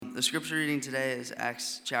The scripture reading today is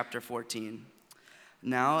Acts chapter 14.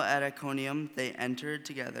 Now at Iconium they entered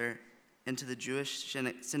together into the Jewish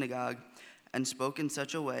synagogue and spoke in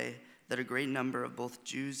such a way that a great number of both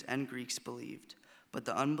Jews and Greeks believed. But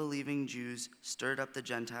the unbelieving Jews stirred up the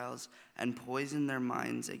Gentiles and poisoned their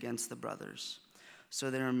minds against the brothers.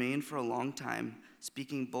 So they remained for a long time,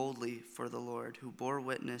 speaking boldly for the Lord, who bore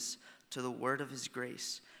witness to the word of his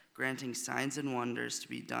grace, granting signs and wonders to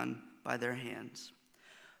be done by their hands.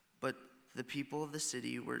 But the people of the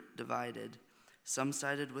city were divided. Some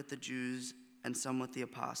sided with the Jews and some with the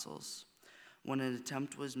apostles. When an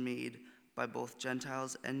attempt was made by both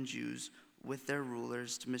Gentiles and Jews with their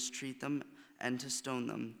rulers to mistreat them and to stone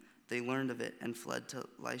them, they learned of it and fled to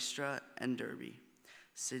Lystra and Derbe,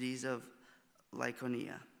 cities of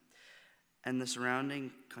Lycaonia, and the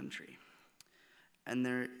surrounding country. And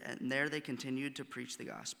there they continued to preach the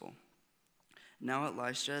gospel. Now at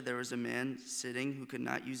Lystra there was a man sitting who could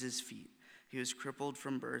not use his feet. He was crippled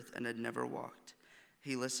from birth and had never walked.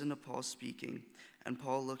 He listened to Paul speaking, and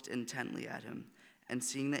Paul looked intently at him, and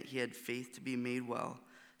seeing that he had faith to be made well,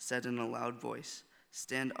 said in a loud voice,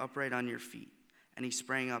 "Stand upright on your feet." And he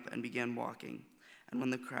sprang up and began walking. And when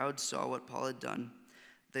the crowd saw what Paul had done,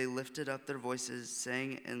 they lifted up their voices,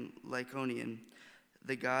 saying in Lycaonian,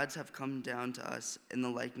 "The gods have come down to us in the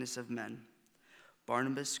likeness of men."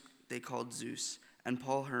 Barnabas they called Zeus, and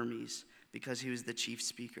Paul Hermes, because he was the chief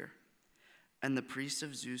speaker. And the priests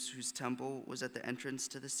of Zeus, whose temple was at the entrance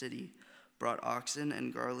to the city, brought oxen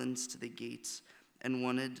and garlands to the gates, and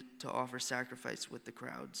wanted to offer sacrifice with the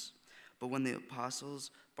crowds. But when the apostles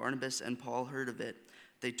Barnabas and Paul heard of it,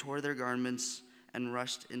 they tore their garments and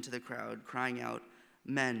rushed into the crowd, crying out,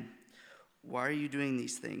 "Men, why are you doing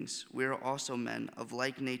these things? We are also men of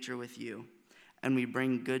like nature with you, and we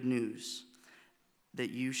bring good news,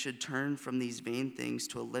 that you should turn from these vain things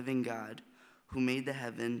to a living God, who made the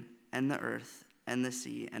heaven and the earth and the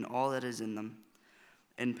sea and all that is in them.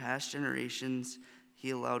 In past generations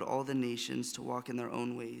he allowed all the nations to walk in their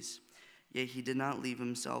own ways, yet he did not leave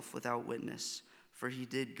himself without witness, for he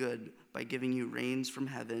did good by giving you rains from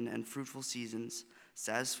heaven and fruitful seasons,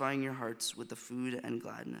 satisfying your hearts with the food and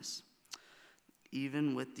gladness."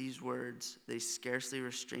 Even with these words, they scarcely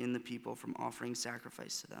restrained the people from offering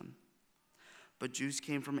sacrifice to them. But Jews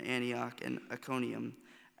came from Antioch and Iconium,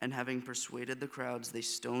 and having persuaded the crowds, they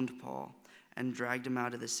stoned Paul and dragged him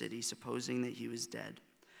out of the city, supposing that he was dead.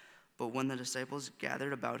 But when the disciples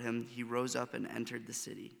gathered about him, he rose up and entered the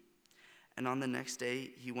city. And on the next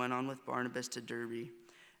day he went on with Barnabas to Derbe.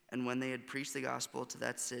 And when they had preached the gospel to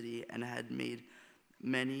that city and had made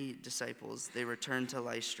many disciples, they returned to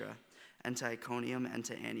Lystra and to Iconium and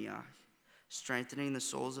to Antioch, strengthening the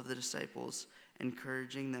souls of the disciples,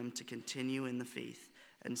 encouraging them to continue in the faith,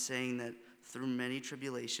 and saying that through many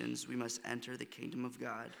tribulations we must enter the kingdom of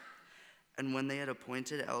God. And when they had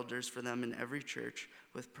appointed elders for them in every church,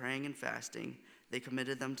 with praying and fasting, they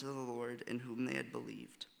committed them to the Lord in whom they had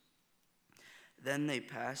believed. Then they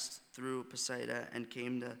passed through Pisidia and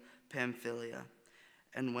came to Pamphylia.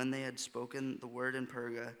 And when they had spoken the word in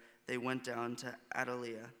Perga, they went down to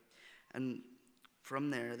Attalia. And from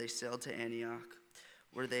there they sailed to Antioch,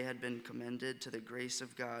 where they had been commended to the grace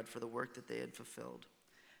of God for the work that they had fulfilled.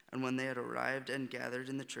 And when they had arrived and gathered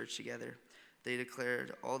in the church together, they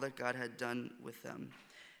declared all that God had done with them,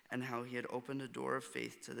 and how he had opened a door of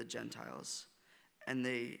faith to the Gentiles. And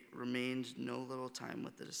they remained no little time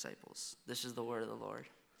with the disciples. This is the word of the Lord.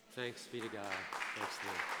 Thanks be to God. Thanks,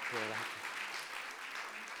 Lord.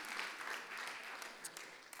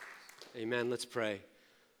 Amen. Let's pray.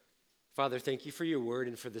 Father, thank you for your word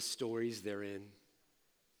and for the stories therein.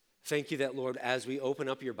 Thank you that, Lord, as we open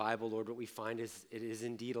up your Bible, Lord, what we find is it is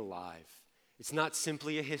indeed alive. It's not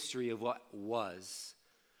simply a history of what was,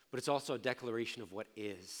 but it's also a declaration of what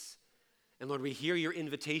is. And Lord, we hear your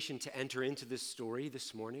invitation to enter into this story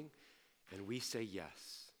this morning, and we say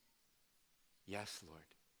yes. Yes,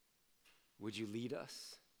 Lord. Would you lead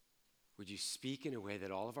us? Would you speak in a way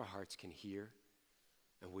that all of our hearts can hear?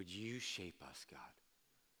 And would you shape us, God?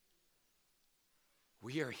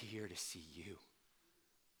 We are here to see you.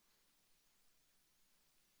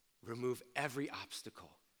 Remove every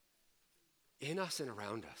obstacle in us and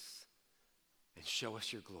around us, and show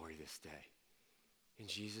us your glory this day. In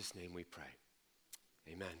Jesus' name we pray.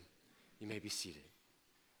 Amen. You may be seated.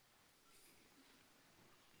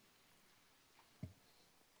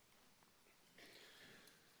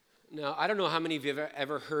 Now, I don't know how many of you have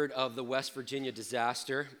ever heard of the West Virginia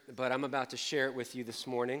disaster, but I'm about to share it with you this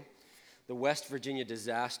morning. The West Virginia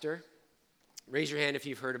disaster. Raise your hand if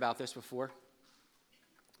you've heard about this before.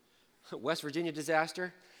 West Virginia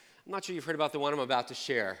disaster. I'm not sure you've heard about the one I'm about to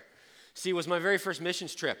share. See, it was my very first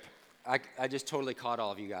missions trip. I just totally caught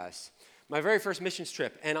all of you guys. My very first missions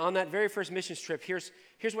trip. And on that very first missions trip, here's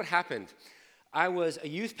what happened. I was a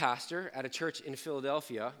youth pastor at a church in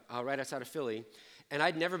Philadelphia, right outside of Philly, and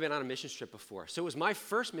I'd never been on a missions trip before. So it was my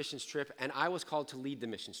first missions trip, and I was called to lead the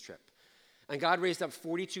missions trip. And God raised up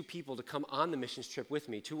 42 people to come on the missions trip with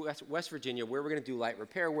me to West Virginia, where we're going to do light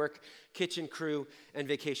repair work, kitchen crew, and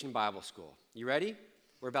vacation Bible school. You ready?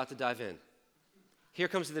 We're about to dive in. Here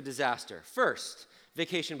comes the disaster. First,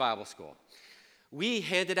 vacation Bible school. We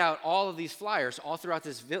handed out all of these flyers all throughout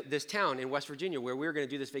this town in West Virginia where we were going to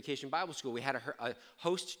do this vacation Bible school. We had a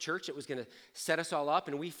host church that was going to set us all up,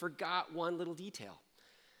 and we forgot one little detail.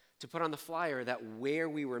 To put on the flyer that where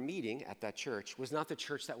we were meeting at that church was not the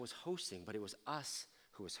church that was hosting, but it was us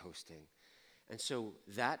who was hosting. And so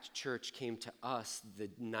that church came to us the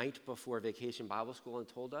night before vacation Bible school and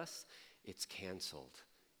told us, it's canceled,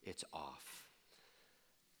 it's off.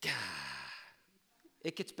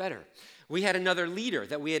 It gets better. We had another leader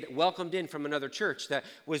that we had welcomed in from another church that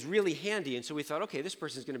was really handy. And so we thought, okay, this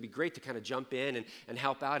person's going to be great to kind of jump in and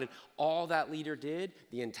help out. And all that leader did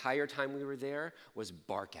the entire time we were there was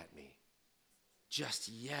bark at me. Just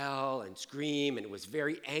yell and scream, and it was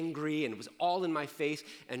very angry, and it was all in my face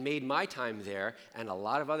and made my time there and a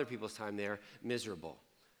lot of other people's time there miserable.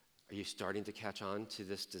 Are you starting to catch on to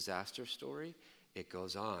this disaster story? It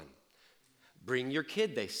goes on. Bring your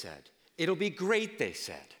kid, they said. It'll be great, they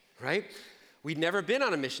said, right? We'd never been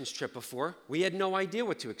on a missions trip before. We had no idea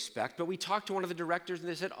what to expect, but we talked to one of the directors, and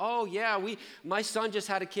they said, oh, yeah, my son just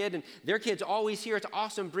had a kid, and their kid's always here. It's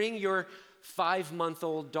awesome. Bring your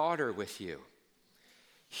 5-month-old daughter with you.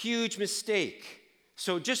 Huge mistake.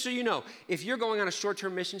 So just so you know, if you're going on a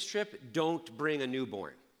short-term missions trip, don't bring a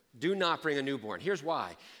newborn. Do not bring a newborn. Here's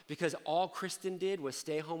why. Because all Kristen did was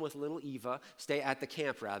stay home with little Eva, stay at the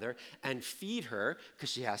camp rather, and feed her,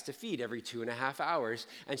 because she has to feed every 2.5 hours.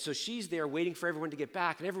 And so she's there waiting for everyone to get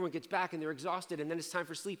back, and everyone gets back, and they're exhausted, and then it's time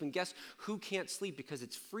for sleep. And guess who can't sleep because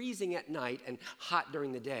it's freezing at night and hot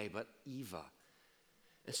during the day? But Eva.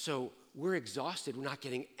 And so we're exhausted. We're not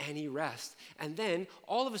getting any rest. And then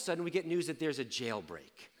all of a sudden we get news that there's a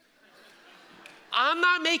jailbreak. I'm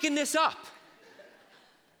not making this up.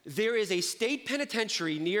 There is a state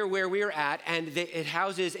penitentiary near where we are at, and it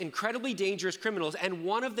houses incredibly dangerous criminals, and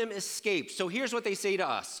one of them escaped. So here's what they say to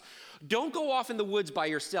us. Don't go off in the woods by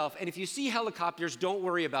yourself, and if you see helicopters, don't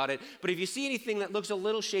worry about it. But if you see anything that looks a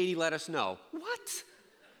little shady, let us know. What?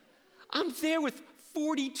 I'm there with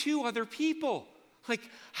 42 other people. Like,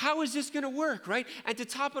 how is this going to work, right? And to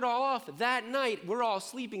top it all off, that night, we're all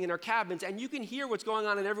sleeping in our cabins, and you can hear what's going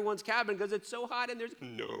on in everyone's cabin because it's so hot, and there's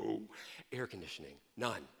no air conditioning.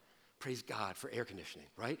 None. Praise God for air conditioning,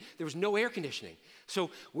 right? There was no air conditioning.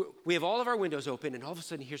 So we have all of our windows open, and all of a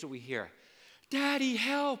sudden, here's what we hear. Daddy,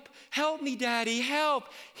 help. Help me, Daddy, help.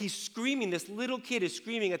 He's screaming. This little kid is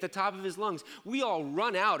screaming at the top of his lungs. We all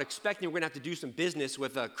run out expecting we're going to have to do some business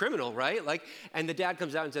with a criminal, right? And the dad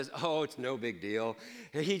comes out and says, oh, it's no big deal.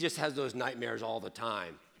 He just has those nightmares all the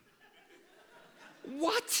time.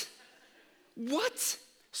 What?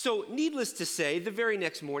 So needless to say, the very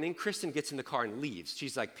next morning, Kristen gets in the car and leaves.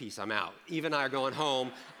 She's like, peace, I'm out. Eve and I are going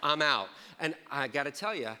home. I'm out. And I got to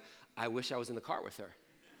tell you, I wish I was in the car with her.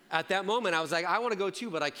 At that moment, I was like, I want to go too,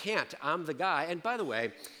 but I can't. I'm the guy. And by the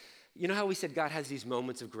way, you know how we said God has these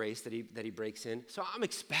moments of grace that he breaks in? So I'm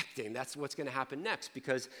expecting that's what's going to happen next,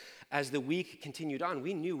 because as the week continued on,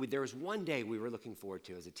 we knew there was one day we were looking forward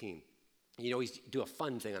to as a team. You know, we do a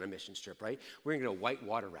fun thing on a mission trip, right? We're going to go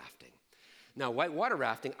whitewater rafting. Now, whitewater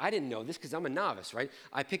rafting, I didn't know this because I'm a novice, right?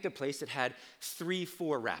 I picked a place that had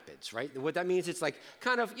 3-4 rapids, right? What that means, it's like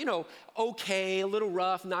kind of, okay, a little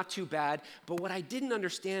rough, not too bad. But what I didn't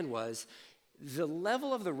understand was the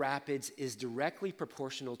level of the rapids is directly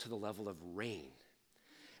proportional to the level of rain.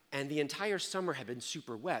 And the entire summer had been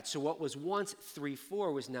super wet. So what was once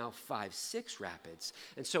 3-4 was now 5-6 rapids.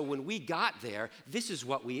 And so when we got there, this is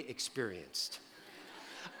what we experienced.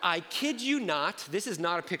 I kid you not, this is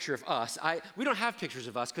not a picture of us. We don't have pictures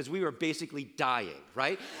of us because we were basically dying,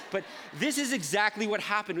 right? But this is exactly what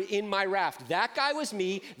happened in my raft. That guy was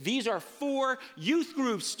me. These are 4 youth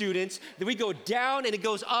group students. Then we go down and it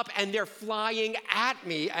goes up and they're flying at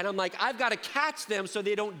me. And I'm like, I've got to catch them so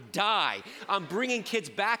they don't die. I'm bringing kids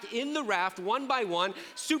back in the raft one by one,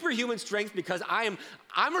 superhuman strength because I'm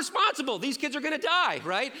responsible. These kids are going to die,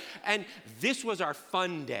 right? And this was our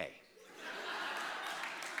fun day.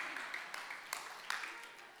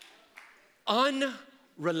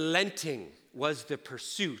 Unrelenting was the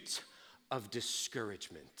pursuit of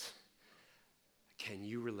discouragement. Can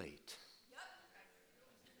you relate?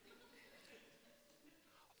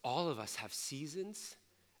 All of us have seasons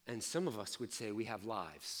And some of us would say we have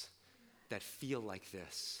lives that feel like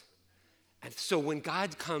this. And so when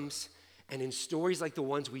God comes and in stories like the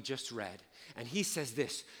ones we just read, and he says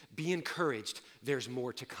this, be encouraged, there's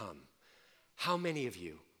more to come. How many of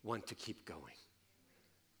you want to keep going?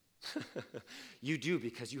 You do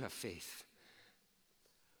because you have faith.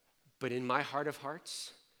 But in my heart of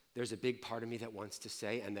hearts, there's a big part of me that wants to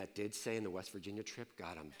say, and that did say in the West Virginia trip,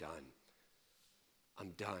 God, I'm done.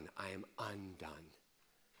 I'm done. I am undone.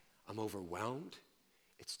 I'm overwhelmed.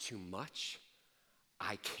 It's too much.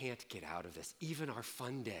 I can't get out of this. Even our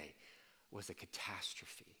fun day was a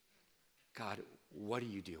catastrophe. God, what are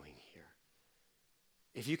you doing here?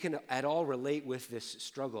 If you can at all relate with this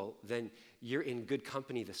struggle, then you're in good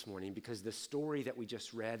company this morning, because the story that we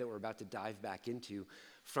just read, that we're about to dive back into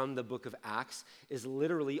from the book of Acts, is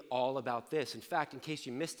literally all about this. In fact, in case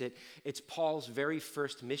you missed it, it's Paul's very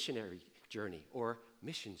first missionary journey or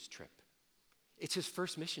missions trip. It's his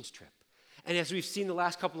first missions trip. And as we've seen the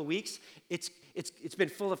last couple of weeks, it's been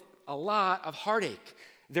full of a lot of heartache.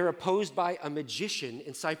 They're opposed by a magician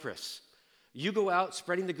in Cyprus. You go out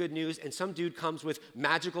spreading the good news, and some dude comes with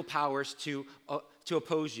magical powers to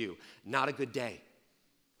oppose you. Not a good day,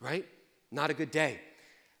 right? Not a good day.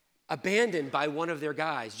 Abandoned by one of their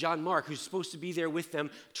guys, John Mark, who's supposed to be there with them,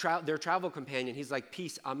 their travel companion. He's like,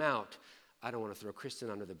 peace, I'm out. I don't want to throw Kristen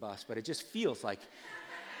under the bus, but it just feels like...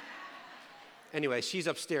 Anyway, she's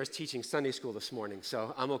upstairs teaching Sunday school this morning,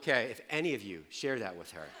 so I'm okay if any of you share that with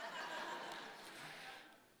her.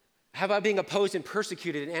 How about being opposed and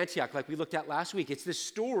persecuted in Antioch like we looked at last week? It's this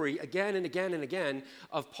story again and again and again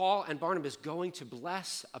of Paul and Barnabas going to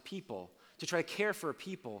bless a people, to try to care for a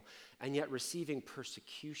people, and yet receiving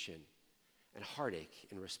persecution and heartache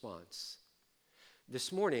in response.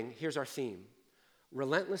 This morning, here's our theme.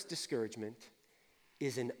 Relentless discouragement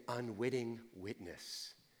is an unwitting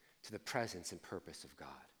witness to the presence and purpose of God.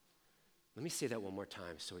 Let me say that one more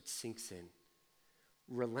time so it sinks in.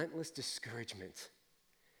 Relentless discouragement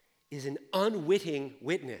is an unwitting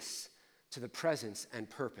witness to the presence and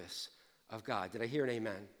purpose of God. Did I hear an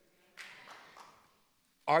amen?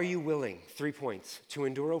 Are you willing, 3 points, to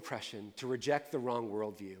endure oppression, to reject the wrong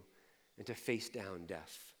worldview, and to face down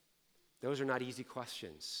death? Those are not easy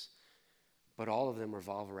questions, but all of them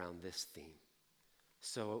revolve around this theme.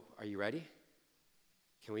 So, are you ready?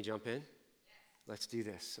 Can we jump in? Yes. Let's do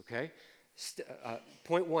this, okay?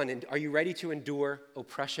 Point one, are you ready to endure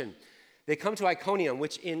oppression? They come to Iconium,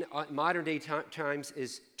 which in modern day times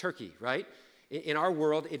is Turkey, right? In our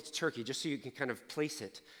world, it's Turkey, just so you can kind of place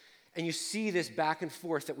it. And you see this back and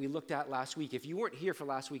forth that we looked at last week. If you weren't here for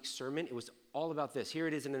last week's sermon, it was all about this. Here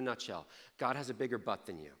it is in a nutshell. God has a bigger butt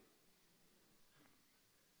than you.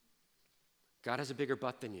 God has a bigger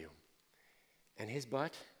butt than you. And his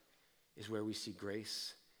butt is where we see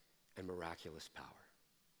grace and miraculous power.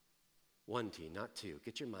 1 T, not 2.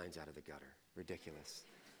 Get your minds out of the gutter. Ridiculous,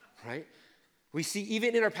 right? We see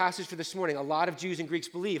even in our passage for this morning, a lot of Jews and Greeks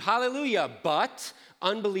believe, hallelujah, but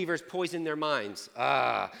unbelievers poison their minds.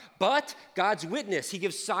 But God's witness, he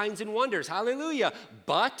gives signs and wonders, hallelujah.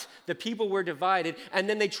 But the people were divided, and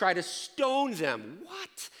then they try to stone them.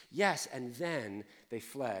 What? Yes, and then they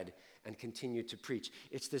fled and continued to preach.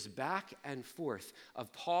 It's this back and forth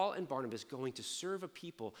of Paul and Barnabas going to serve a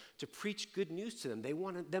people, to preach good news to them. They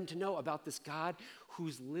wanted them to know about this God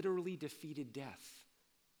who's literally defeated death.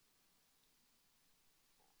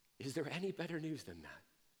 Is there any better news than that?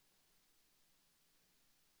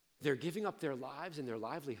 They're giving up their lives and their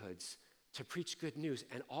livelihoods to preach good news,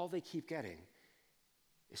 and all they keep getting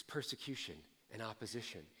is persecution and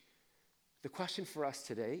opposition. The question for us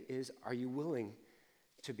today is, are you willing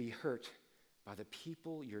to be hurt by the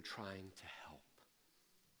people you're trying to help?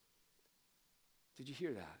 Did you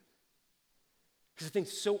hear that? Because I think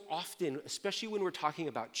so often, especially when we're talking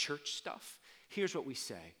about church stuff, here's what we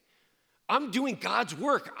say. I'm doing God's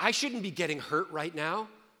work. I shouldn't be getting hurt right now.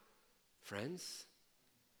 Friends,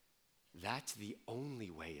 that's the only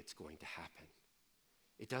way it's going to happen.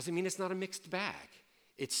 It doesn't mean it's not a mixed bag.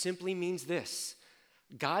 It simply means this.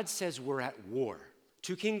 God says we're at war.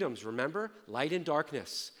 2 kingdoms, remember? Light and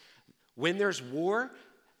darkness. When there's war,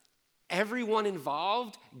 everyone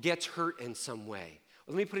involved gets hurt in some way.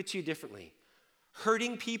 Well, let me put it to you differently.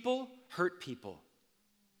 Hurting people hurt people.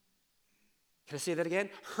 Can I say that again?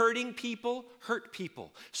 Hurting people hurt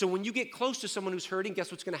people. So when you get close to someone who's hurting, guess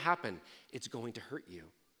what's going to happen? It's going to hurt you.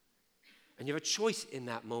 And you have a choice in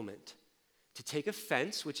that moment to take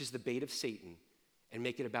offense, which is the bait of Satan, and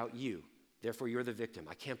make it about you. Therefore, you're the victim.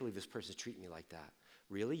 I can't believe this person's treating me like that.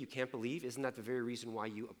 Really? You can't believe? Isn't that the very reason why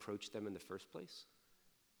you approached them in the first place?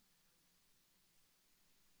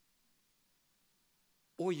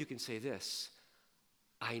 Or you can say this,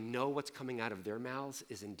 I know what's coming out of their mouths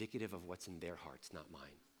is indicative of what's in their hearts, not mine.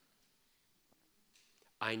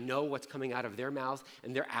 I know what's coming out of their mouths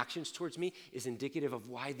and their actions towards me is indicative of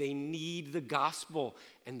why they need the gospel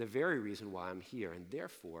and the very reason why I'm here. And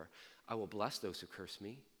therefore, I will bless those who curse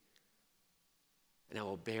me, and I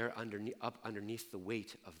will bear up underneath the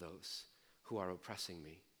weight of those who are oppressing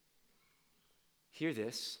me. Hear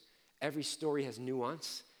this. Every story has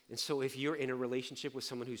nuance. And so if you're in a relationship with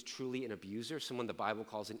someone who's truly an abuser, someone the Bible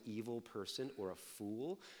calls an evil person or a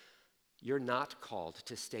fool, you're not called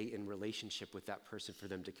to stay in relationship with that person for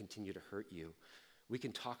them to continue to hurt you. We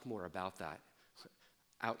can talk more about that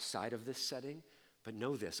outside of this setting, but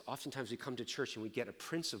know this. Oftentimes we come to church and we get a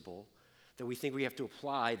principle that we think we have to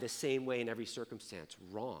apply the same way in every circumstance.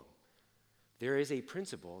 Wrong. There is a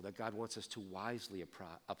principle that God wants us to wisely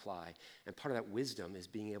apply, and part of that wisdom is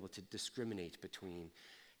being able to discriminate between,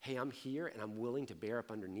 hey, I'm here and I'm willing to bear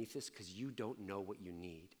up underneath this because you don't know what you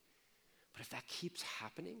need. But if that keeps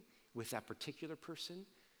happening with that particular person,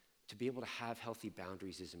 to be able to have healthy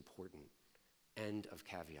boundaries is important. End of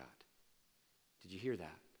caveat. Did you hear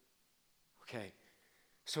that? Okay.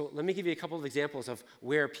 So let me give you a couple of examples of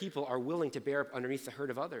where people are willing to bear up underneath the hurt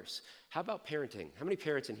of others. How about parenting? How many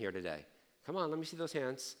parents in here today? Come on, let me see those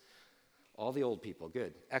hands. All the old people.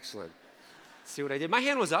 Good. Excellent. See what I did? My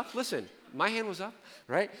hand was up. Listen, my hand was up,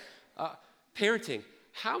 right? Parenting.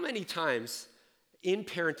 How many times in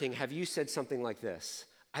parenting have you said something like this?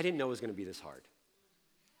 I didn't know it was going to be this hard.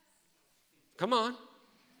 Come on,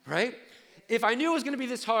 right? If I knew it was going to be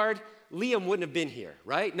this hard, Liam wouldn't have been here,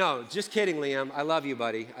 right? No, just kidding, Liam. I love you,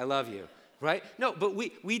 buddy. I love you, right? No, but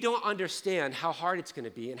we don't understand how hard it's going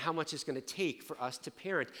to be and how much it's going to take for us to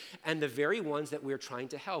parent. And the very ones that we're trying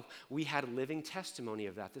to help, we had a living testimony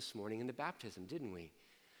of that this morning in the baptism, didn't we?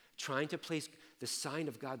 Trying to place the sign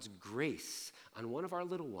of God's grace on one of our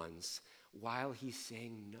little ones while he's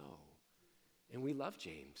saying no. And we love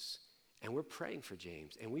James, and we're praying for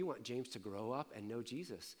James, and we want James to grow up and know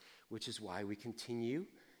Jesus, which is why we continue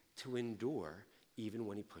to endure even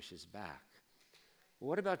when he pushes back. Well,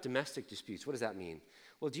 what about domestic disputes? What does that mean?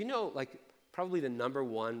 Well, do you know, probably the number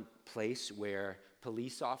one place where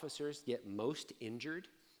police officers get most injured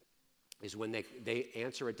is when they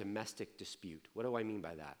answer a domestic dispute. What do I mean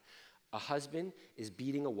by that? A husband is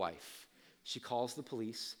beating a wife. She calls the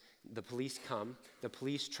police. The police come. The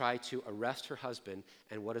police try to arrest her husband.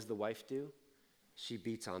 And what does the wife do? She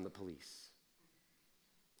beats on the police.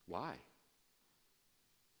 Why?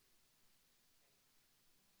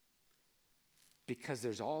 Because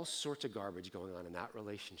there's all sorts of garbage going on in that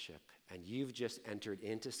relationship, and you've just entered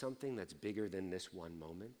into something that's bigger than this one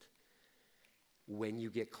moment. When you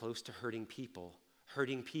get close to hurting people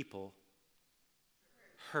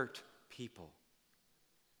hurt people.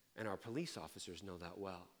 And our police officers know that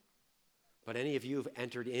well. But any of you who've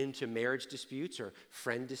entered into marriage disputes or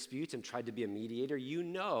friend disputes and tried to be a mediator, you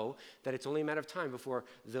know that it's only a matter of time before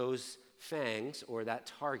those fangs or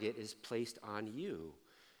that target is placed on you.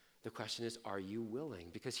 The question is, are you willing?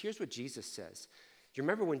 Because here's what Jesus says. Do you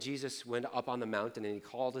remember when Jesus went up on the mountain and he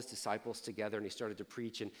called his disciples together and he started to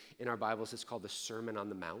preach? And in our Bibles, it's called the Sermon on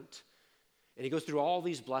the Mount. And he goes through all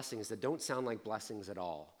these blessings that don't sound like blessings at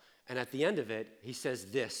all. And at the end of it, he says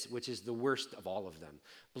this, which is the worst of all of them.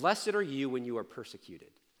 Blessed are you when you are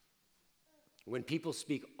persecuted, when people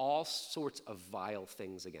speak all sorts of vile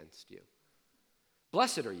things against you.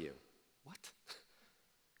 Blessed are you. What?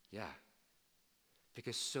 Yeah.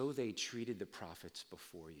 Because so they treated the prophets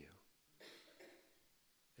before you.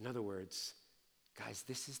 In other words, guys,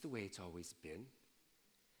 this is the way it's always been.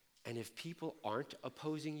 And if people aren't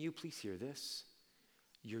opposing you, please hear this,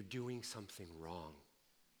 you're doing something wrong.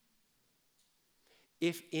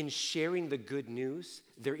 If in sharing the good news,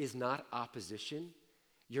 there is not opposition,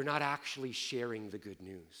 you're not actually sharing the good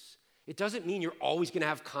news. It doesn't mean you're always going to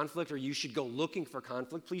have conflict or you should go looking for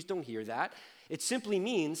conflict. Please don't hear that. It simply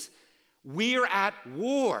means we're at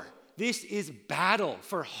war. This is battle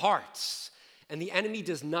for hearts. And the enemy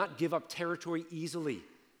does not give up territory easily.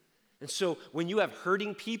 And so when you have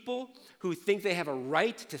hurting people who think they have a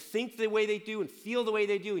right to think the way they do and feel the way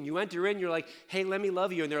they do, and you enter in, you're like, hey, let me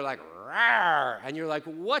love you. And they're like, rawr. And you're like,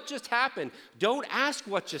 what just happened? Don't ask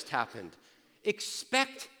what just happened.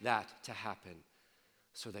 Expect that to happen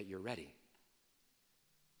so that you're ready.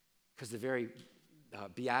 Because the very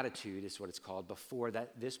beatitude is what it's called. Before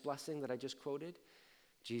this blessing that I just quoted,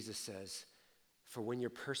 Jesus says, for when you're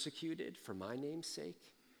persecuted for my name's sake,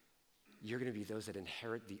 you're going to be those that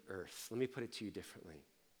inherit the earth. Let me put it to you differently.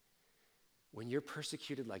 When you're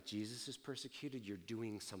persecuted like Jesus is persecuted, you're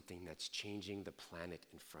doing something that's changing the planet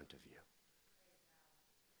in front of you.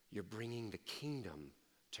 You're bringing the kingdom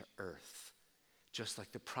to earth. just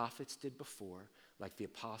like the prophets did before, like the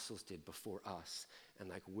apostles did before us, and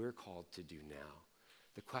like we're called to do now.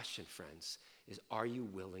 The question, friends, is are you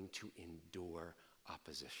willing to endure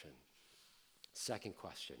opposition? Second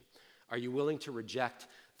question, are you willing to reject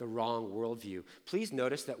the wrong worldview? Please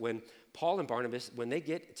notice that when Paul and Barnabas, when they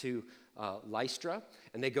get to Lystra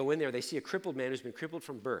and they go in there, they see a crippled man who's been crippled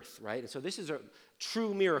from birth, right? And so this is a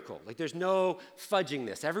true miracle. Like there's no fudging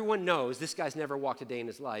this. Everyone knows this guy's never walked a day in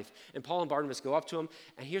his life. And Paul and Barnabas go up to him,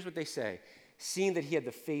 and here's what they say. Seeing that he had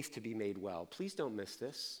the faith to be made well. Please don't miss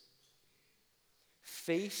this.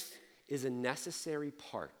 Faith is a necessary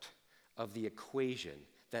part of the equation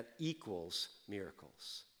that equals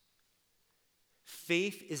miracles.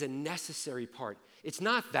 Faith is a necessary part. It's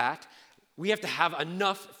not that we have to have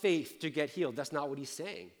enough faith to get healed. That's not what he's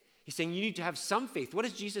saying. He's saying you need to have some faith. What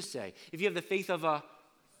does Jesus say? If you have the faith of a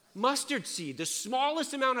mustard seed, the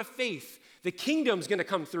smallest amount of faith, the kingdom's going to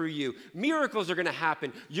come through you. Miracles are going to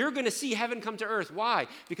happen. You're going to see heaven come to earth. Why?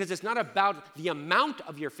 Because it's not about the amount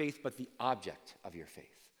of your faith, but the object of your faith.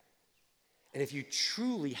 And if you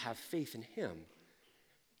truly have faith in him,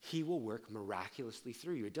 he will work miraculously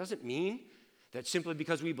through you. It doesn't mean that simply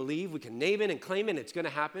because we believe we can name it and claim it and it's going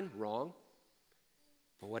to happen. Wrong.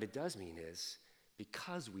 But what it does mean is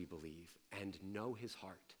because we believe and know his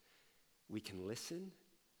heart, we can listen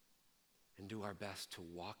and do our best to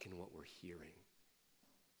walk in what we're hearing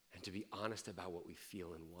and to be honest about what we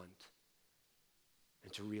feel and want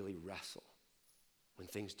and to really wrestle when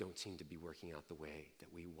things don't seem to be working out the way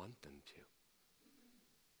that we want them to.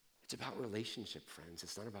 It's about relationship, friends.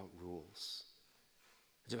 It's not about rules.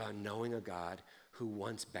 It's about knowing a God who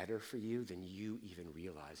wants better for you than you even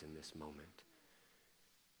realize in this moment.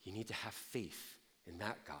 You need to have faith in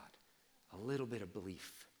that God, a little bit of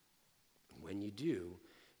belief. And when you do,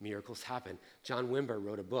 miracles happen. John Wimber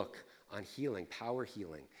wrote a book on healing, power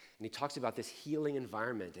healing, and he talks about this healing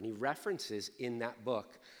environment, and he references in that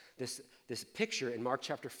book this picture in Mark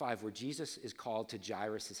chapter 5 where Jesus is called to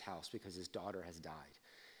Jairus' house because his daughter has died.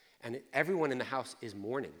 And everyone in the house is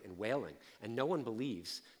mourning and wailing, and no one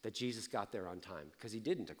believes that Jesus got there on time because he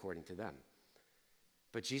didn't, according to them.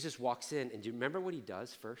 But Jesus walks in, and do you remember what he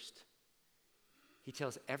does first? He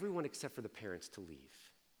tells everyone except for the parents to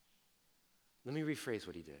leave. Let me rephrase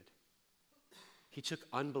what he did. He took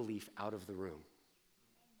unbelief out of the room,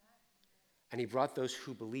 and he brought those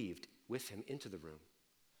who believed with him into the room.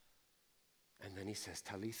 And then he says,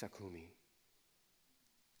 Talitha Kumi,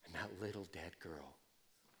 and that little dead girl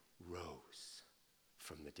rose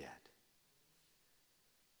from the dead.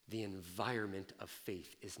 The environment of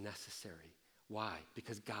faith is necessary. Why?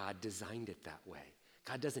 Because God designed it that way.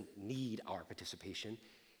 God doesn't need our participation.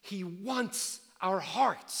 He wants our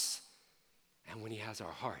hearts. And when he has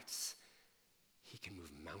our hearts, he can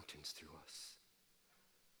move mountains through us.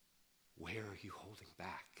 Where are you holding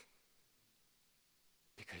back?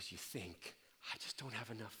 Because you think, I just don't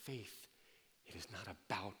have enough faith. It is not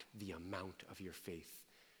about the amount of your faith.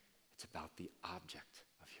 It's about the object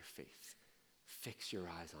of your faith. Fix your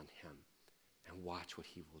eyes on him and watch what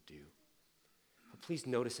he will do. But please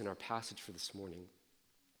notice in our passage for this morning,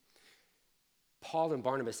 Paul and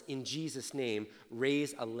Barnabas, in Jesus' name,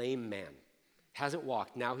 raise a lame man. Hasn't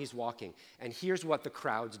walked, now he's walking. And here's what the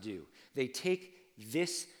crowds do. They take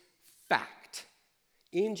this fact.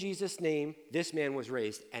 In Jesus' name, this man was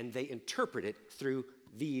raised, and they interpret it through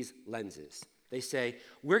these lenses. They say,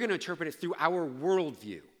 we're going to interpret it through our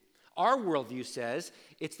worldview. Our worldview says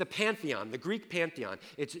it's the pantheon, the Greek pantheon.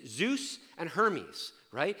 It's Zeus and Hermes,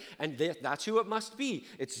 right? And that's who it must be.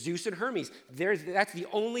 It's Zeus and Hermes. That's the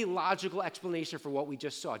only logical explanation for what we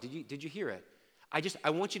just saw. Did you hear it? I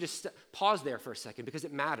want you to pause there for a second because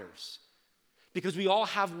it matters. Because we all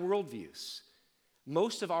have worldviews.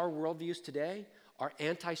 Most of our worldviews today are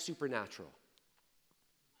anti-supernatural.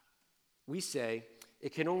 We say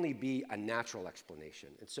it can only be a natural explanation.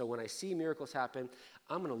 And so when I see miracles happen,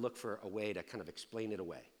 I'm going to look for a way to kind of explain it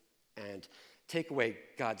away and take away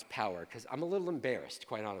God's power, because I'm a little embarrassed,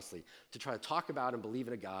 quite honestly, to try to talk about and believe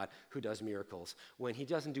in a God who does miracles when he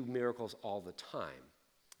doesn't do miracles all the time.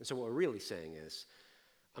 And so what we're really saying is,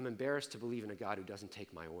 I'm embarrassed to believe in a God who doesn't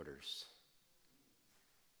take my orders.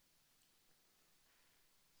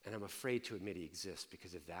 And I'm afraid to admit he exists,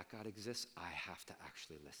 because if that God exists, I have to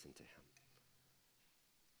actually listen to him.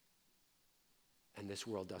 And this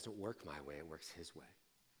world doesn't work my way, it works his way.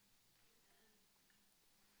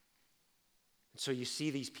 And so you see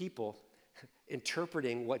these people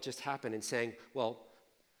interpreting what just happened and saying, well,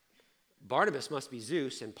 Barnabas must be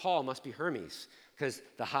Zeus and Paul must be Hermes, because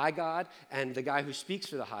the high God and the guy who speaks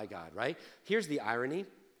for the high God, right? Here's the irony.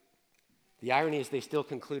 The irony is they still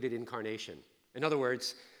concluded incarnation. In other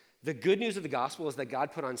words, The good news of the gospel is that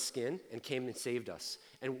God put on skin and came and saved us.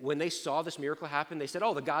 And when they saw this miracle happen, they said,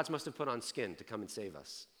 oh, the gods must have put on skin to come and save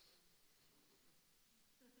us.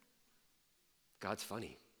 God's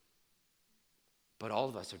funny. But all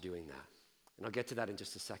of us are doing that. And I'll get to that in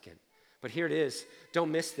just a second. But here it is.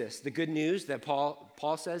 Don't miss this. The good news that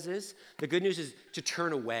Paul says is, the good news is to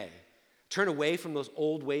turn away. Turn away from those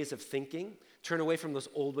old ways of thinking. Turn away from those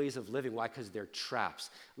old ways of living. Why? Because they're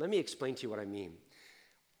traps. Let me explain to you what I mean.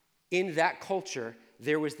 In that culture,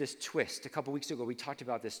 there was this twist. A couple weeks ago, we talked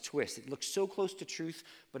about this twist. It looks so close to truth,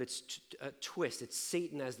 but it's a twist. It's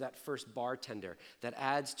Satan as that first bartender that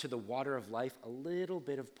adds to the water of life a little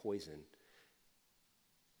bit of poison.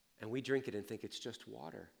 And we drink it and think it's just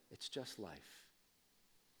water. It's just life.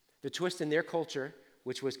 The twist in their culture,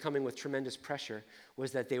 which was coming with tremendous pressure,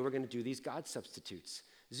 was that they were going to do these god substitutes.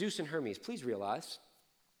 Zeus and Hermes, please realize,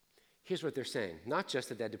 here's what they're saying. Not just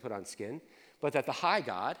that they had to put on skin, but that the high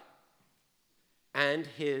god and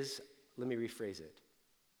his, let me rephrase it,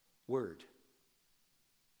 word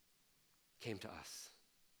came to us.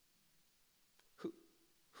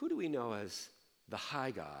 Who do we know as the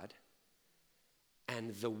high God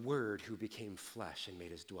and the Word who became flesh and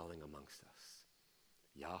made his dwelling amongst us?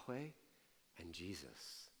 Yahweh and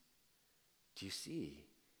Jesus. Do you see?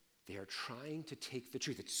 They are trying to take the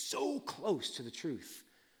truth. It's so close to the truth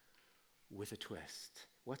with a twist.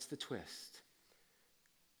 What's the twist?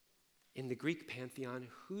 In the Greek pantheon,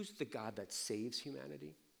 who's the God that saves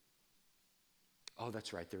humanity? Oh,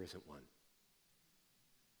 that's right, there isn't one.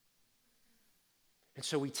 And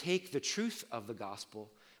so we take the truth of the gospel,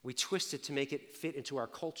 we twist it to make it fit into our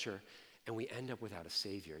culture, and we end up without a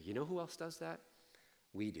savior. You know who else does that?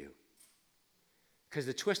 We do. Because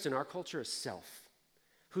the twist in our culture is self.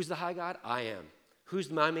 Who's the high God? I am. Who's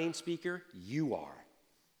my main speaker? You are.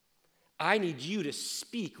 I need you to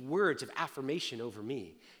speak words of affirmation over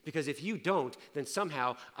me. Because if you don't, then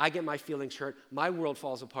somehow I get my feelings hurt, my world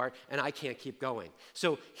falls apart, and I can't keep going.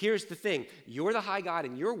 So here's the thing. You're the high God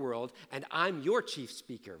in your world, and I'm your chief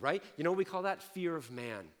speaker, right? You know what we call that? Fear of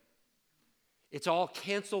man. It's all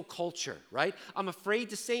cancel culture, right? I'm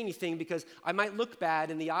afraid to say anything because I might look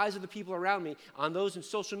bad in the eyes of the people around me, on those in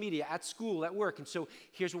social media, at school, at work. And so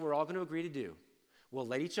here's what we're all going to agree to do. We'll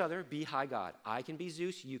let each other be high God. I can be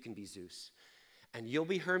Zeus, you can be Zeus. And you'll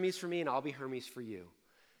be Hermes for me, and I'll be Hermes for you.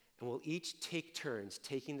 And we'll each take turns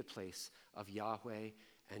taking the place of Yahweh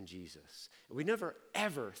and Jesus. And we never,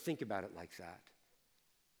 ever think about it like that.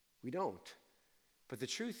 We don't. But the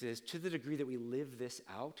truth is, to the degree that we live this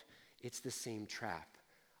out, it's the same trap.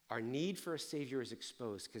 Our need for a Savior is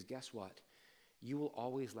exposed, because guess what? You will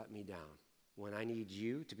always let me down when I need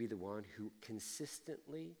you to be the one who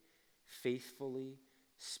consistently, faithfully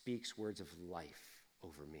speaks words of life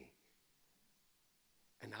over me.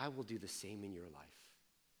 And I will do the same in your life.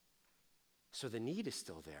 So the need is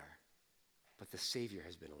still there, but the Savior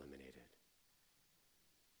has been eliminated.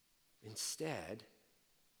 Instead,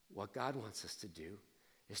 what God wants us to do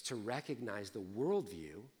is to recognize the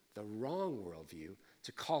worldview, the wrong worldview,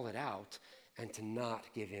 to call it out and to not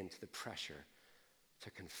give in to the pressure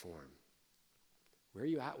to conform. Where are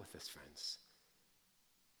you at with this, friends?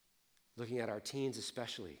 Looking at our teens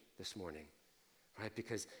especially this morning, right?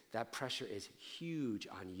 Because that pressure is huge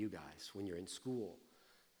on you guys when you're in school,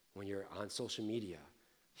 when you're on social media.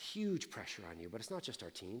 Huge pressure on you. But it's not just our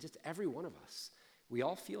teens, it's every one of us. We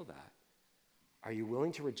all feel that. Are you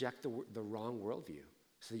willing to reject the wrong worldview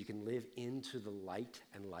so that you can live into the light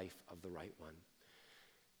and life of the right one?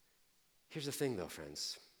 Here's the thing, though,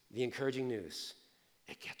 friends. The encouraging news,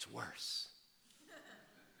 it gets worse.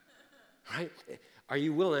 Right? Are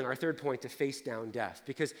you willing, our third point, to face down death?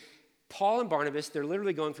 Because Paul and Barnabas, they're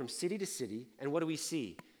literally going from city to city, and what do we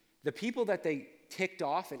see? The people that they ticked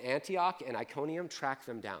off in Antioch and Iconium track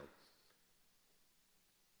them down.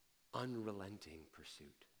 Unrelenting pursuit.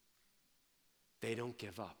 They don't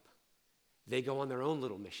give up. They go on their own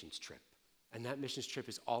little missions trip. And that missions trip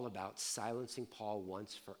is all about silencing Paul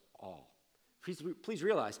once for all. Please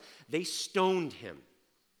realize, they stoned him,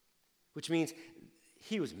 which means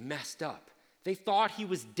he was messed up. They thought he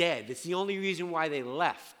was dead. That's the only reason why they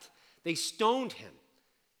left. They stoned him.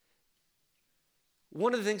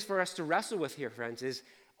 One of the things for us to wrestle with here, friends, is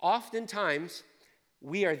oftentimes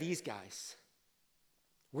we are these guys.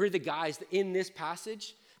 We're the guys in this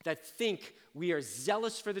passage that think we are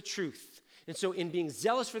zealous for the truth. And so in being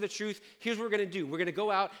zealous for the truth, here's what we're going to do. We're going to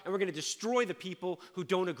go out and we're going to destroy the people who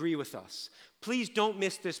don't agree with us. Please don't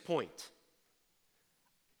miss this point.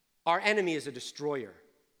 Our enemy is a destroyer.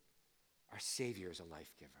 Our Savior is a life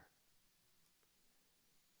giver.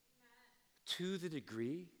 To the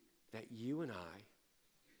degree that you and I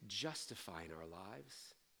justify in our lives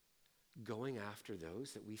going after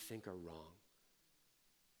those that we think are wrong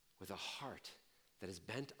with a heart that is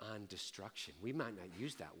bent on destruction. We might not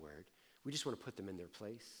use that word. We just want to put them in their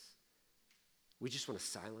place. We just want to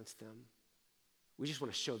silence them. We just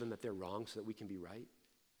want to show them that they're wrong so that we can be right.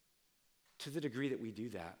 To the degree that we do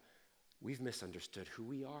that, we've misunderstood who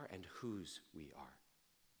we are and whose we are.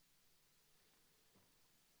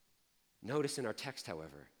 Notice in our text,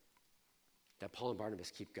 however, that Paul and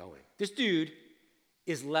Barnabas keep going. This dude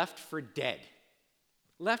is left for dead.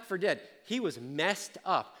 Left for dead. He was messed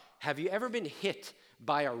up. Have you ever been hit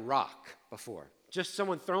by a rock before? Just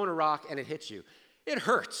someone throwing a rock and it hits you. It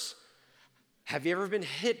hurts. Have you ever been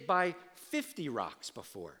hit by 50 rocks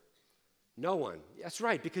before? No one. That's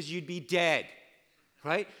right, because you'd be dead,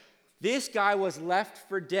 right? This guy was left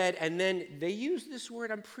for dead, and then they use this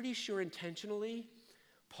word, I'm pretty sure intentionally.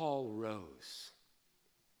 Paul rose.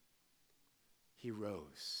 He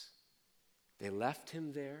rose. They left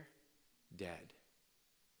him there, dead.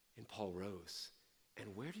 And Paul rose.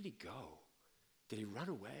 And where did he go? Did he run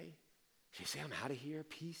away? Did he say, I'm out of here,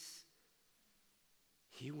 peace?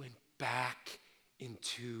 He went back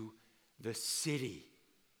into the city.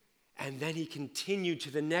 And then he continued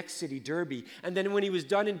to the next city, Derbe. And then when he was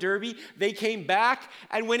done in Derbe, they came back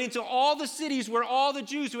and went into all the cities where all the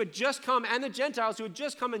Jews who had just come and the Gentiles who had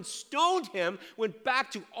just come and stoned him went back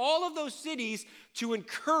to all of those cities to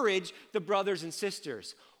encourage the brothers and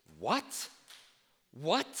sisters. What?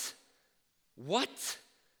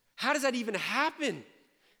 How does that even happen?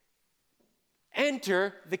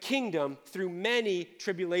 Enter the kingdom through many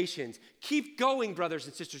tribulations. Keep going, brothers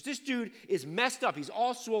and sisters. This dude is messed up. He's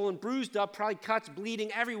all swollen, bruised up, probably cuts,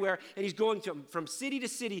 bleeding everywhere, and he's going from city to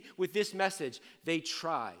city with this message. They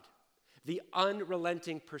tried. The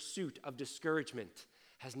unrelenting pursuit of discouragement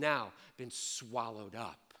has now been swallowed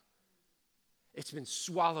up. It's been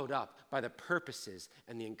swallowed up by the purposes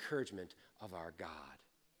and the encouragement of our God.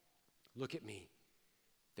 Look at me.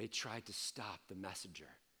 They tried to stop the messenger,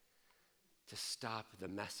 to stop the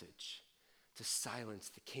message, to silence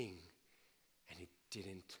the king, and it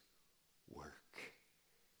didn't work.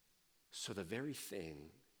 So the very thing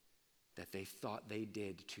that they thought they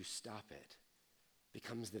did to stop it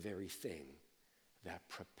becomes the very thing that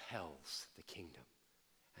propels the kingdom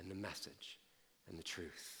and the message and the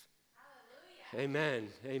truth. Hallelujah.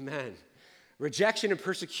 Amen. Rejection and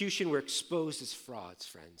persecution were exposed as frauds,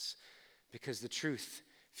 friends, because the truth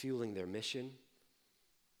fueling their mission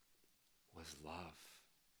was love.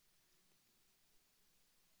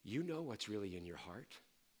 You know what's really in your heart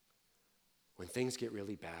when things get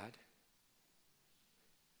really bad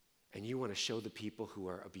and you want to show the people who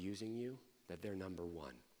are abusing you that they're number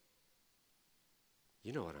one.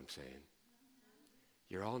 You know what I'm saying.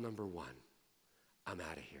 You're all number one. I'm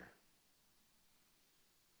out of here.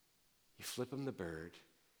 You flip them the bird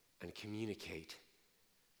and communicate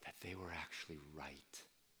that they were actually right.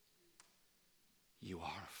 You are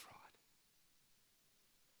a fraud.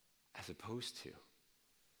 As opposed to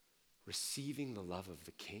receiving the love of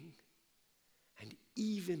the king, and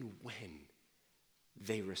even when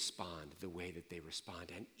they respond the way that they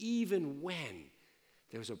respond, and even when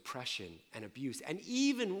there's oppression and abuse, and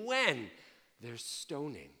even when there's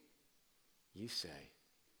stoning, you say,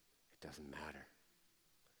 it doesn't matter.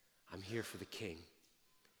 I'm here for the king.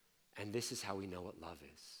 And this is how we know what love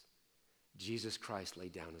is. Jesus Christ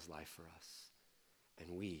laid down his life for us,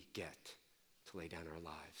 and we get to lay down our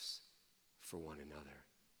lives for one another.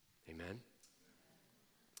 Amen?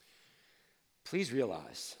 Please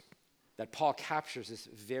realize that Paul captures this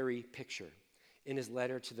very picture in his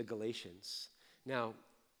letter to the Galatians. Now,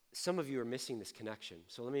 some of you are missing this connection,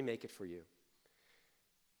 so let me make it for you.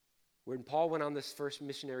 When Paul went on this first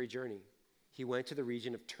missionary journey, he went to the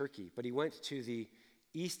region of Turkey, but he went to the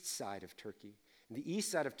east side of Turkey. And the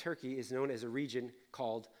east side of Turkey is known as a region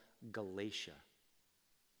called Galatia.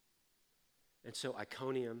 And so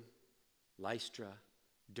Iconium, Lystra,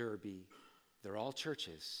 Derbe, they're all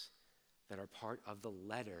churches that are part of the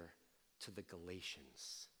letter to the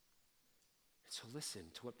Galatians. And so listen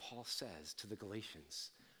to what Paul says to the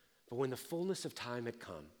Galatians. But when the fullness of time had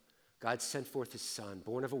come, God sent forth his son,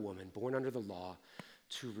 born of a woman, born under the law,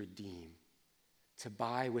 to redeem, to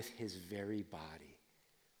buy with his very body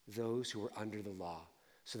those who were under the law,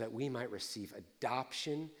 so that we might receive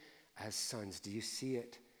adoption as sons. Do you see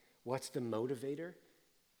it? What's the motivator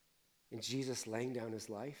in Jesus laying down his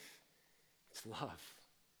life? It's love.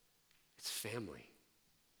 It's family.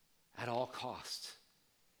 At all costs,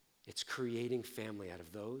 it's creating family out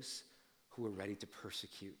of those who are ready to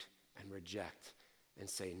persecute and reject and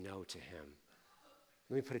say no to him.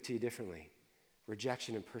 Let me put it to you differently.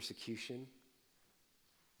 Rejection and persecution,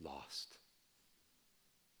 lost.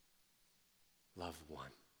 love one.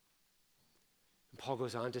 And Paul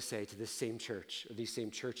goes on to say to this same church, or these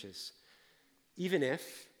same churches, even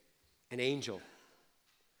if an angel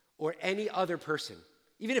or any other person,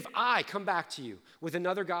 even if I come back to you with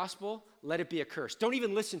another gospel, let it be accursed. Don't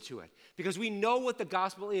even listen to it, because we know what the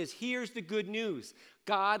gospel is. Here's the good news.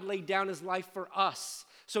 God laid down his life for us.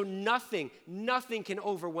 So nothing can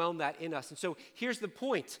overwhelm that in us. And so here's the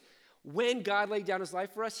point. When God laid down his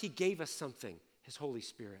life for us, he gave us something, his Holy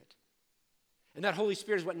Spirit. And that Holy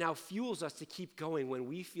Spirit is what now fuels us to keep going when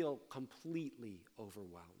we feel completely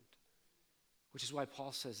overwhelmed. Which is why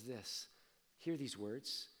Paul says this. Hear these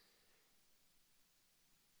words.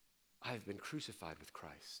 I have been crucified with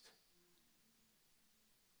Christ.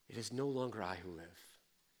 It is no longer I who live,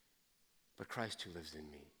 but Christ who lives in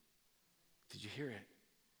me. Did you hear it?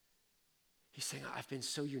 He's saying, I've been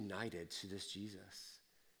so united to this Jesus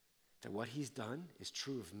that what he's done is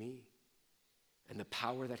true of me. And the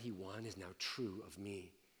power that he won is now true of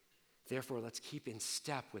me. Therefore, let's keep in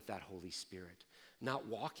step with that Holy Spirit, not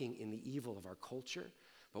walking in the evil of our culture,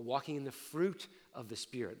 but walking in the fruit of the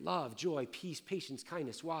Spirit. Love, joy, peace, patience,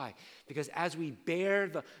 kindness. Why? Because as we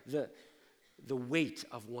bear the weight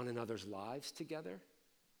of one another's lives together,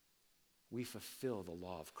 we fulfill the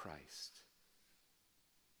law of Christ.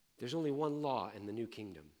 There's only one law in the new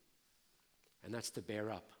kingdom, and that's to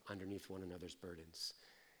bear up underneath one another's burdens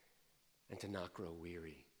and to not grow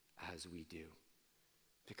weary as we do.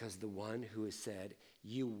 Because the one who has said,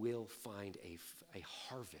 you will find a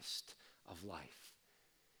harvest of life,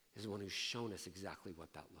 is the one who's shown us exactly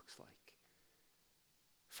what that looks like.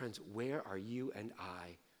 Friends, where are you and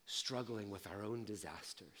I struggling with our own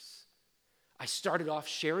disasters? I started off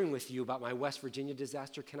sharing with you about my West Virginia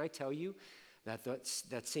disaster. Can I tell you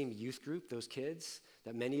that same youth group, those kids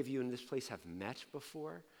that many of you in this place have met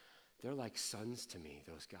before, they're like sons to me,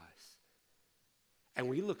 those guys. And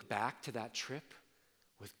we look back to that trip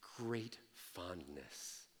with great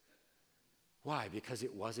fondness. Why? Because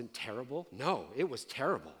it wasn't terrible? No, it was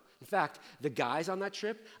terrible. In fact, the guys on that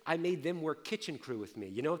trip, I made them work kitchen crew with me.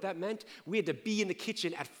 You know what that meant? We had to be in the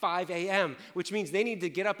kitchen at 5 a.m., which means they needed to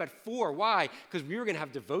get up at 4. Why? Because we were going to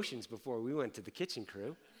have devotions before we went to the kitchen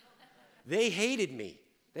crew. They hated me.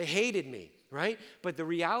 They hated me, right? But the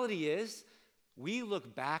reality is, we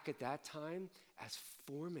look back at that time as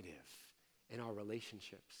formative in our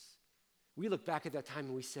relationships. We look back at that time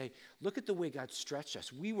and we say, look at the way God stretched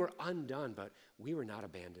us. We were undone, but we were not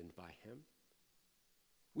abandoned by him.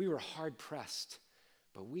 We were hard pressed,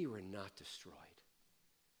 but we were not destroyed.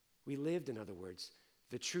 We lived, in other words,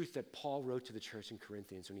 the truth that Paul wrote to the church in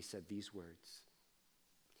Corinthians when he said these words.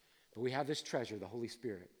 But we have this treasure, the Holy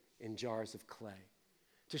Spirit, in jars of clay,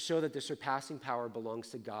 to show that the surpassing power belongs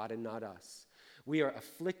to God and not us. We are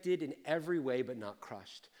afflicted in every way, but not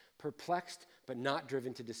crushed, perplexed, but not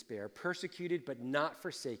driven to despair, persecuted, but not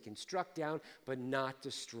forsaken, struck down, but not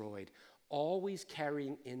destroyed, always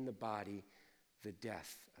carrying in the body the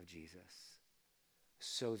death of Jesus,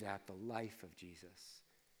 so that the life of Jesus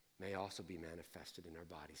may also be manifested in our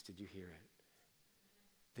bodies. Did you hear it?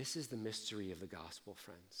 This is the mystery of the gospel,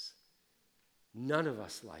 friends. None of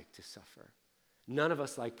us like to suffer. None of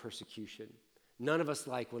us like persecution. None of us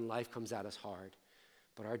like when life comes at us hard.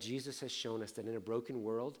 But our Jesus has shown us that in a broken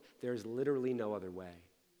world, there is literally no other way.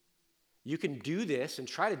 You can do this and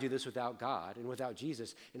try to do this without God and without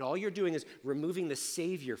Jesus, and all you're doing is removing the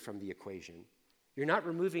Savior from the equation. You're not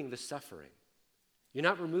removing the suffering. You're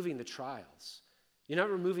not removing the trials. You're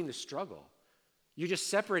not removing the struggle. You're just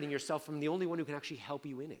separating yourself from the only one who can actually help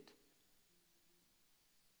you in it.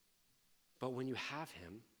 But when you have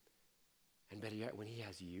him, and better yet, when he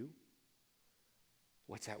has you,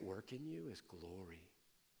 what's at work in you is glory.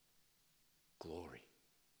 Glory.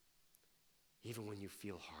 Even when you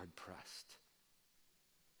feel hard-pressed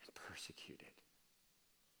and persecuted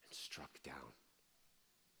and struck down.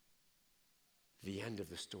 The end of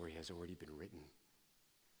the story has already been written.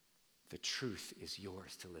 The truth is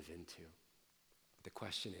yours to live into. The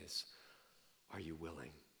question is, are you willing?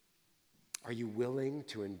 Are you willing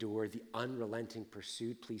to endure the unrelenting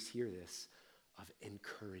pursuit, please hear this, of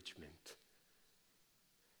encouragement?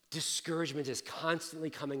 Discouragement is constantly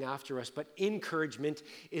coming after us, but encouragement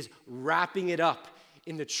is wrapping it up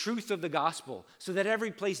in the truth of the gospel, so that every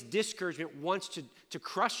place discouragement wants to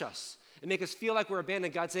crush us and make us feel like we're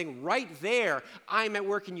abandoned, God's saying, right there, I'm at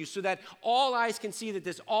work in you, so that all eyes can see that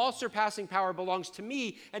this all-surpassing power belongs to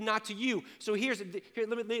me and not to you. So let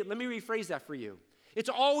me rephrase that for you. It's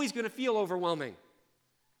always going to feel overwhelming.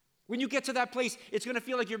 When you get to that place, it's going to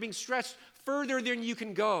feel like you're being stretched further than you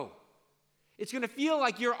can go. It's going to feel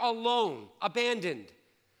like you're alone, abandoned.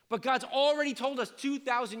 But God's already told us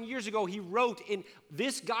 2,000 years ago, he wrote in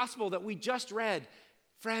this gospel that we just read,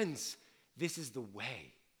 friends, this is the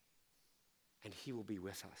way. And he will be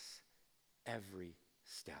with us every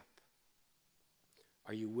step.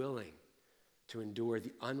 Are you willing to endure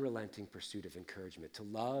the unrelenting pursuit of encouragement, to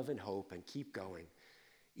love and hope and keep going,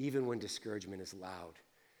 even when discouragement is loud,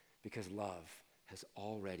 because love has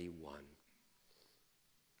already won?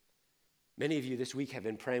 Many of you this week have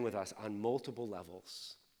been praying with us on multiple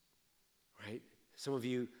levels, right? Some of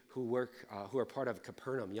you who are part of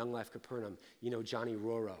Capernaum, Young Life Capernaum, you know Johnny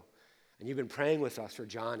Roro. And you've been praying with us for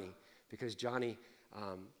Johnny because Johnny,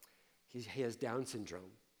 he has Down syndrome.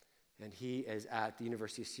 And he is at the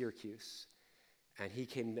University of Syracuse. And he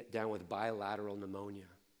came down with bilateral pneumonia.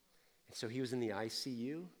 And so he was in the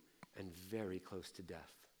ICU and very close to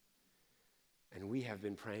death. And we have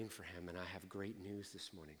been praying for him, and I have great news this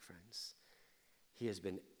morning, friends. He has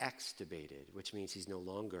been extubated, which means he's no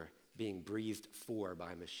longer being breathed for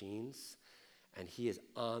by machines, and he is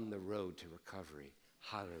on the road to recovery.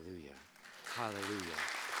 Hallelujah. Hallelujah.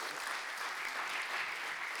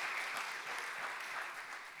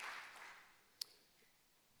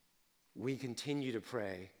 We continue to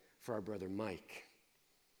pray for our brother Mike,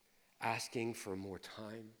 asking for more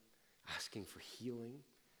time, asking for healing,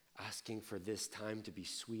 asking for this time to be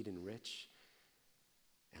sweet and rich.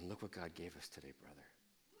 And look what God gave us today, brother.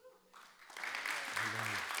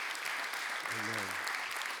 Amen. Amen.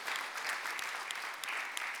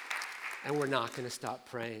 And we're not going to stop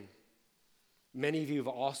praying. Many of you have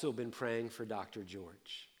also been praying for Dr.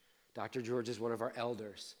 George. Dr. George is one of our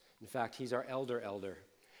elders. In fact, he's our elder.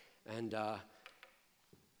 And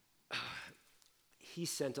he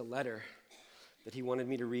sent a letter that he wanted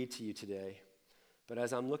me to read to you today. But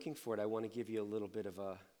as I'm looking for it, I want to give you a little bit of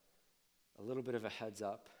a heads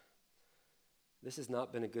up. This has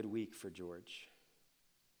not been a good week for George.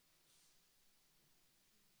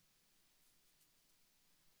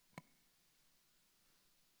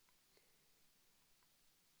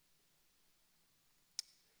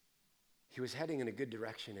 He was heading in a good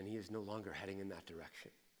direction, and he is no longer heading in that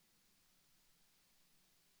direction.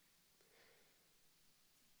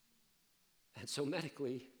 And so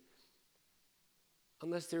medically,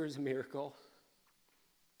 unless there is a miracle,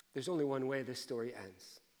 there's only one way this story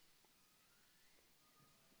ends.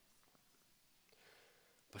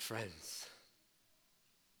 But friends,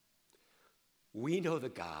 we know the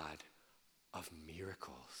God of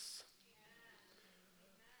miracles.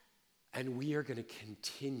 And we are going to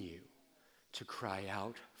continue to cry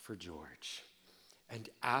out for George and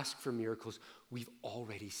ask for miracles. We've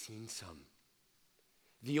already seen some.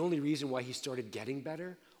 The only reason why he started getting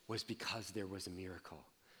better was because there was a miracle.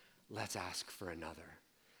 Let's ask for another.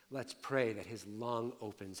 Let's pray that his lung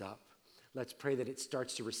opens up. Let's pray that it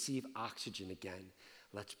starts to receive oxygen again.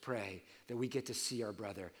 Let's pray that we get to see our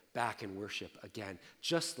brother back in worship again.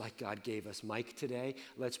 Just like God gave us Mike today,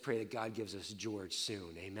 let's pray that God gives us George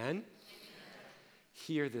soon. Amen? Amen.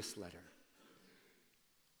 Hear this letter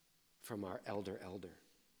from our elder.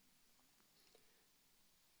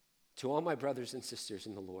 To all my brothers and sisters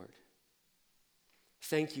in the Lord,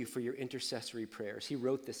 thank you for your intercessory prayers. He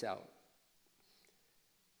wrote this out.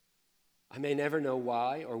 I may never know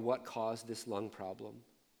why or what caused this lung problem,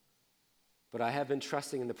 but I have been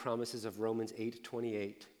trusting in the promises of Romans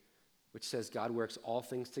 8:28, which says God works all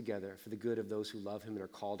things together for the good of those who love him and are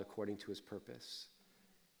called according to his purpose.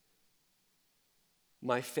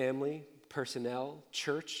 My family, personnel,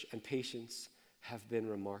 church, and patients have been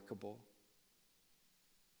remarkable.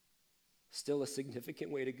 Still a significant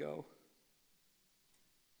way to go.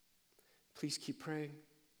 Please keep praying.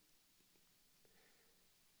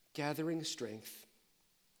 Gathering strength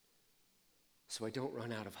so I don't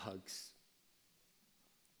run out of hugs.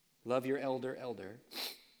 Love your elder,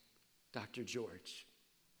 Dr. George.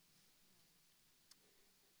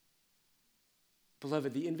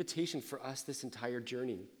 Beloved, the invitation for us this entire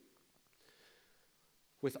journey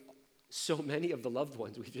with so many of the loved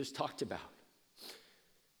ones we've just talked about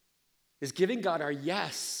is giving God our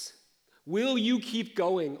yes. Will you keep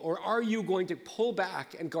going, or are you going to pull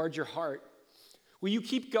back and guard your heart? Will you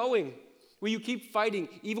keep going? Will you keep fighting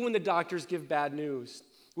even when the doctors give bad news?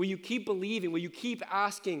 Will you keep believing? Will you keep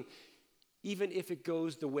asking even if it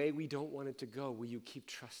goes the way we don't want it to go? Will you keep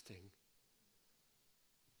trusting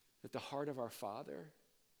that the heart of our Father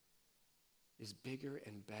is bigger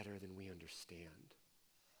and better than we understand?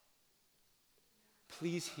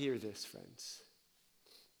 Please hear this, friends.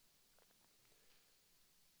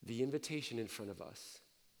 The invitation in front of us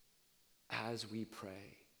as we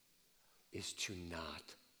pray is to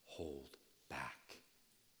not hold back.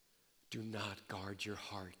 Do not guard your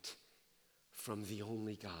heart. from the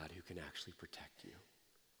only God who can actually protect you.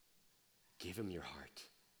 Give him your heart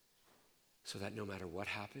so that no matter what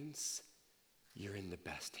happens, you're in the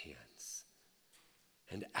best hands.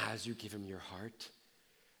 And as you give him your heart,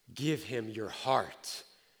 give him your heart.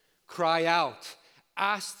 Cry out.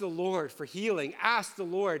 Ask the Lord for healing. Ask the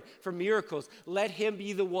Lord for miracles. Let him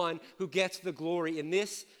be the one who gets the glory in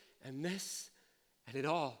this and in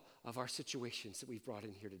all of our situations that we've brought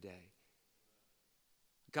in here today.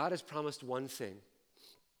 God has promised one thing.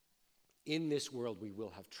 In this world we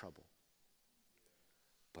will have trouble.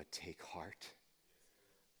 But take heart.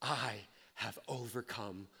 I have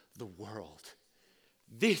overcome the world.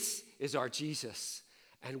 This is our Jesus,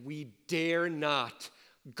 and we dare not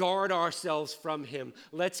guard ourselves from him.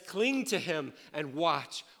 Let's cling to him and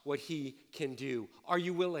watch what he can do. Are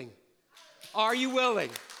you willing? Are you willing?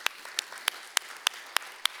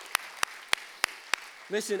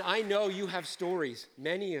 Listen, I know you have stories,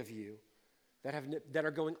 many of you, that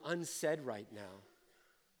are going unsaid right now.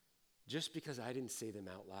 Just because I didn't say them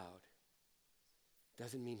out loud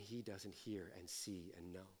doesn't mean he doesn't hear and see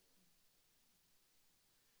and know.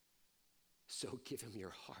 So give him your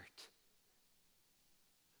heart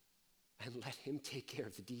and let him take care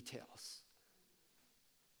of the details.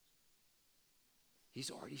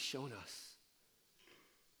 He's already shown us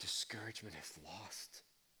discouragement has lost.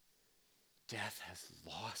 Death has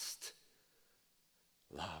lost.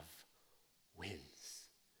 Love wins.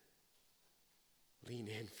 Lean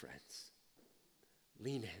in, friends.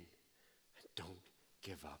 Lean in and don't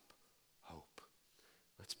give up hope.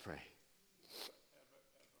 Let's pray.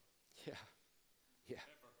 Yeah.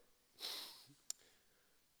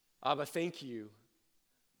 Abba, thank you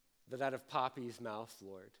that out of Poppy's mouth,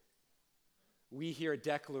 Lord, we hear a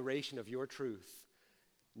declaration of your truth.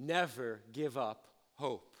 Never give up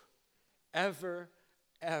hope. Ever,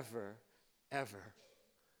 ever, ever.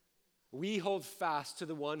 We hold fast to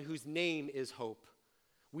the one whose name is hope.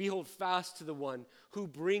 We hold fast to the one who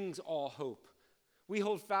brings all hope. We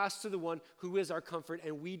hold fast to the one who is our comfort,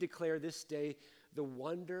 and we declare this day the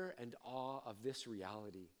wonder and awe of this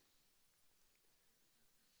reality.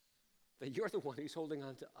 That you're the one who's holding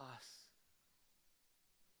on to us.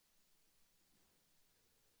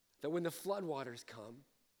 That when the floodwaters come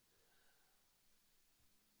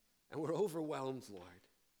and we're overwhelmed, Lord,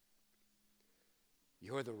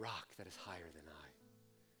 you're the rock that is higher than I.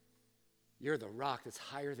 You're the rock that's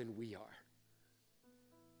higher than we are.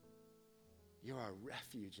 You're our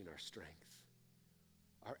refuge and our strength,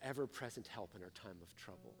 our ever-present help in our time of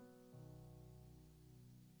trouble.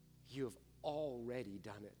 You have already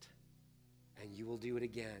done it, and you will do it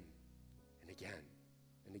again and again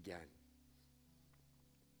and again.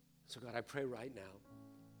 So God, I pray right now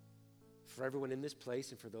for everyone in this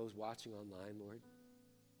place and for those watching online, Lord,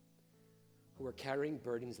 who are carrying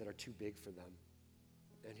burdens that are too big for them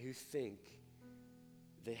and who think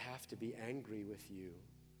they have to be angry with you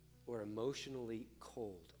or emotionally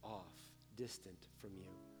cold, off, distant from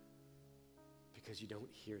you because you don't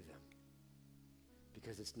hear them,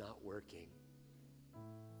 because it's not working.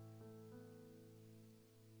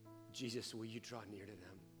 Jesus, will you draw near to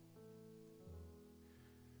them?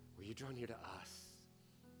 Will you draw near to us?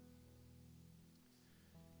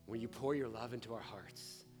 Will you pour your love into our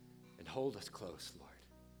hearts and hold us close, Lord?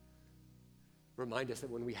 Remind us that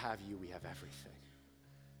when we have you, we have everything.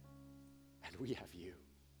 And we have you.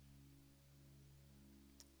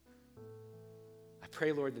 I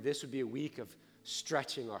pray, Lord, that this would be a week of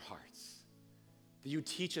stretching our hearts. That you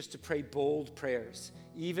teach us to pray bold prayers,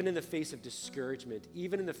 even in the face of discouragement,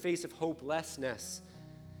 even in the face of hopelessness.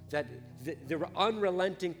 That the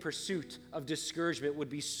unrelenting pursuit of discouragement would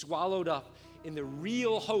be swallowed up in the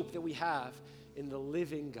real hope that we have in the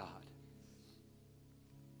living God.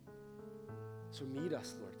 So meet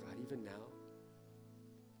us, Lord God, even now.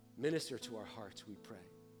 Minister to our hearts, we pray.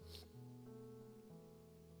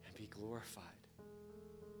 And be glorified.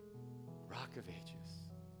 Rock of Ages.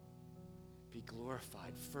 Be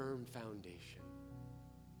glorified, firm foundation.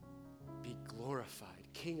 Be glorified,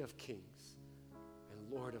 King of Kings and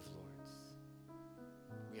Lord of Lords.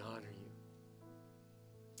 We honor you.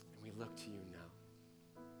 And we look to you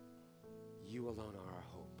now. You alone are our